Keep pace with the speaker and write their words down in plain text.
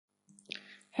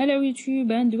Hello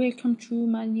YouTube and welcome to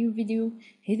my new video.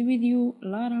 Here with you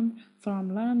Larem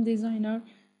from Larem Designer.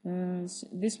 This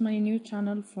is my new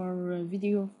channel for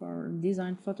video for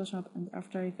design, Photoshop and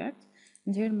After Effects.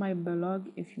 And here my blog,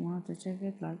 if you want to check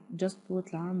it, like just put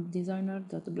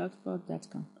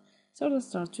laremdesigner.blogspot.com. So let's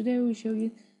start. Today we show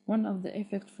you one of the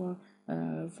effects for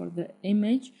the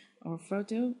image or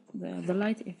photo, the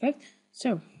light effect.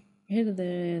 So here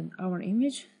our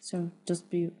image. So just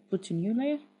put a new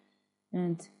layer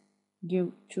and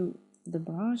go to the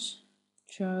brush,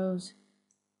 choose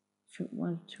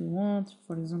what you want.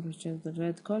 For example, choose the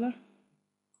red color.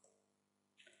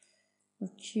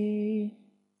 Okay,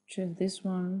 choose this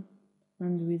one,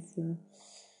 and with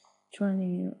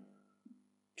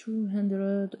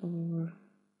 200 or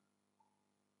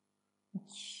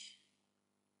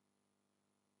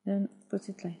then put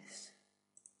it like this.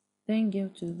 Then go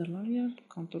to the layer,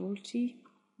 Ctrl T,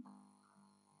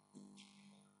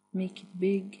 make it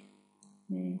big,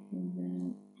 make it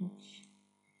then like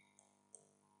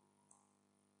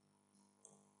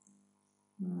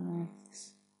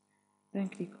this. Then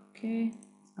click OK,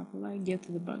 apply, get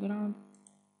to the background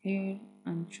here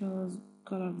and choose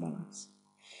color balance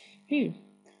here.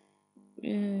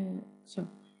 So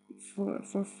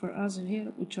for us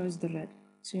here we choose the red.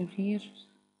 So here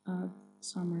add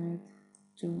some red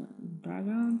to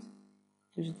background,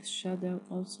 to the shadow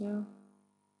also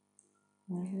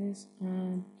like this,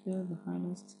 and to the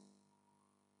highlights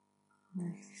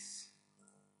like this,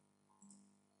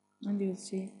 and you'll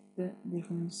see the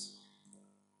difference.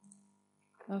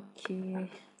 Okay,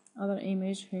 other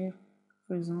image here,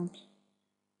 for example,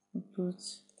 we put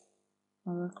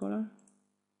other color,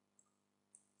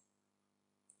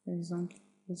 for example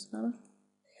this color,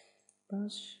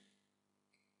 brush,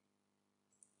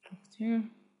 click here,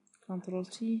 Ctrl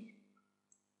T,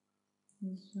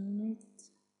 zoom it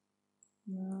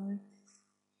like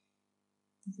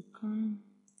the Kang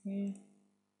here,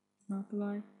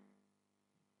 apply,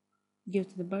 go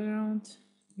to the background,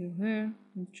 go here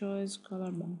and choose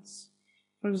color balance.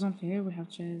 For example, here we have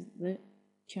chosen the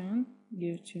Kang,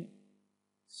 go to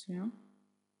cyan,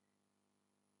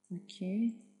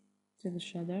 okay, to the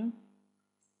shadow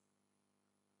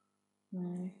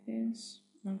like this,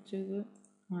 and to the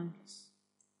eyes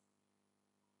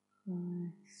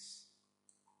like this.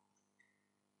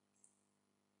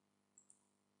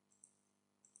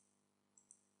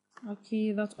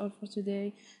 Okay, that's all for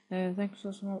today. Thanks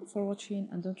for watching,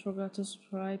 and don't forget to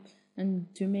subscribe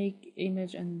and to make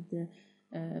image and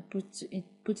put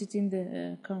it in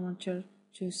the commenter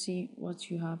to see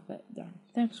what you have done.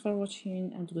 Thanks for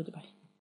watching and goodbye.